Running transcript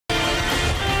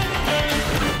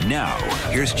Now,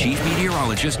 here's Chief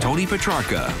Meteorologist Tony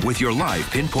Petrarca with your live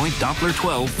Pinpoint Doppler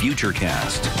 12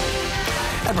 Futurecast.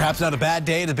 And perhaps not a bad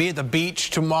day to be at the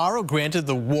beach tomorrow. Granted,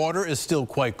 the water is still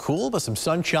quite cool, but some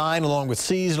sunshine along with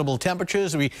seasonable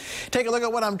temperatures. We take a look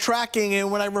at what I'm tracking,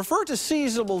 and when I refer to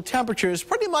seasonable temperatures,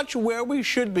 pretty much where we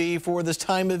should be for this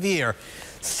time of year.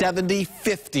 70,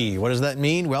 50. What does that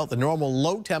mean? Well, the normal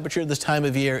low temperature this time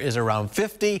of year is around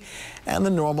 50, and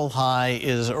the normal high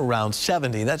is around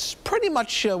 70. That's pretty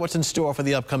much what's in store for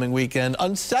the upcoming weekend.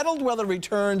 Unsettled weather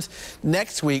returns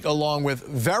next week, along with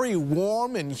very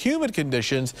warm and humid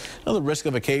conditions. Now, the risk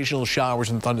of occasional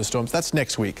showers and thunderstorms. That's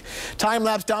next week. Time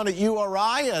lapse down at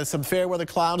URI. Some fair weather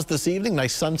clouds this evening.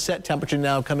 Nice sunset temperature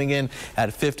now coming in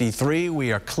at 53.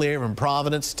 We are clear in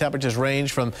Providence. Temperatures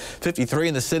range from 53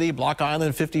 in the city, Block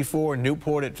Island 54,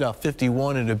 Newport at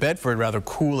 51, and New Bedford rather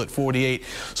cool at 48.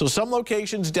 So some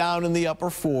locations down in the upper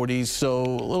 40s, so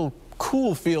a little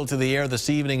cool feel to the air this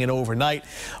evening and overnight.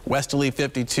 Westerly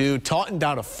 52, Taunton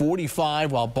down to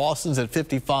 45, while Boston's at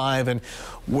 55, and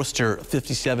Worcester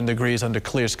 57 degrees under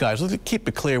clear skies. We'll keep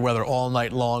it clear weather all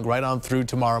night long, right on through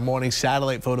tomorrow morning.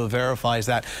 Satellite photo verifies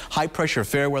that high pressure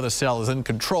fair weather cell is in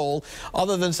control.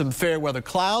 Other than some fair weather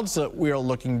clouds, we are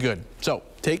looking good. So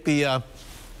take the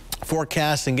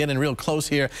forecast and get in real close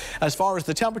here as far as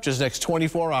the temperatures next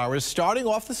 24 hours, starting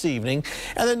off this evening.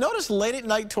 And then notice late at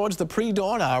night towards the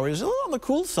pre-dawn hours, a little on the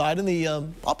cool side in the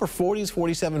upper 40s,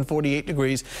 47, 48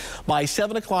 degrees. By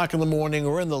 7 o'clock in the morning,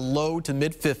 we're in the low to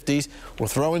mid 50s. We'll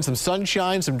throw in some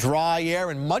sunshine, some dry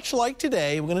air, and much like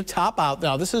today, we're going to top out.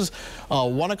 Now, this is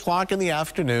 1 o'clock in the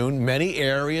afternoon. Many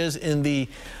areas in the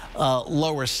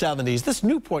lower 70s. This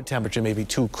Newport temperature may be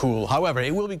too cool. However,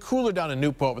 it will be cooler down in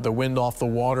Newport with the wind off the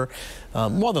water.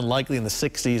 More than likely in the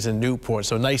 60s in Newport.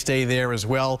 So nice day there as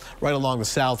well, right along the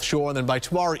South Shore. And then by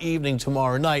tomorrow evening,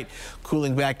 tomorrow night,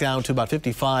 cooling back down to about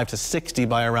 55 to 60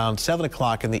 by around 7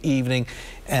 o'clock in the evening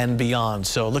and beyond.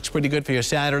 So it looks pretty good for your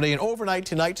Saturday. And overnight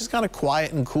tonight, just kind of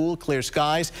quiet and cool, clear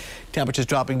skies. Temperatures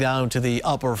dropping down to the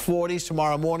upper 40s.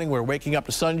 Tomorrow morning, we're waking up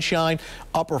to sunshine,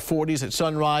 upper 40s at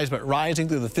sunrise, but rising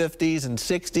through the 50s and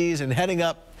 60s and heading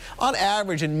up on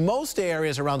average in most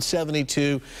areas around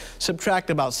 72. Subtract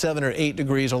about 7 or 8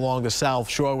 degrees along the South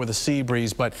Shore with a sea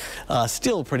breeze, but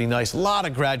still pretty nice. A lot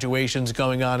of graduations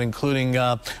going on, including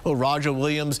Roger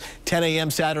Williams, 10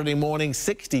 a.m. Saturday morning,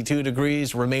 62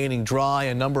 degrees, remaining dry.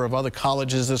 A number of other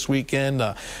colleges this weekend,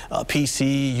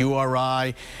 PC,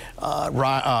 URI,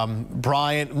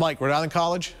 Bryant. Mike, Rhode Island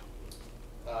College?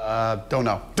 Don't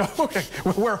know. Okay,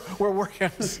 we're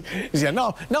working. Yeah,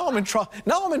 no, I'm in trouble.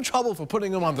 Now I'm in trouble for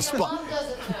putting him on the spot.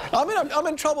 I'm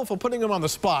in trouble for putting him on the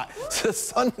spot.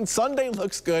 Sunday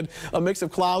looks good. A mix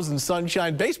of clouds and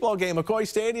sunshine. Baseball game, McCoy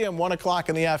Stadium, 1 o'clock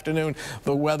in the afternoon.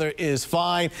 The weather is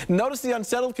fine. Notice the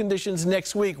unsettled conditions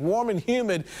next week. Warm and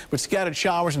humid with scattered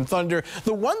showers and thunder.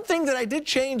 The one thing that I did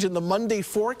change in the Monday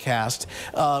forecast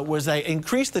was I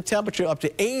increased the temperature up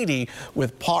to 80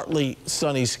 with partly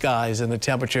sunny skies and the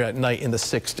temperature at night in the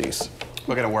 60s.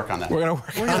 We're going to work on that. We're going to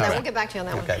work on that. We'll get back to you on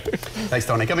that one. Okay. Thanks,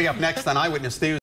 Tony. Coming up next on Eyewitness News.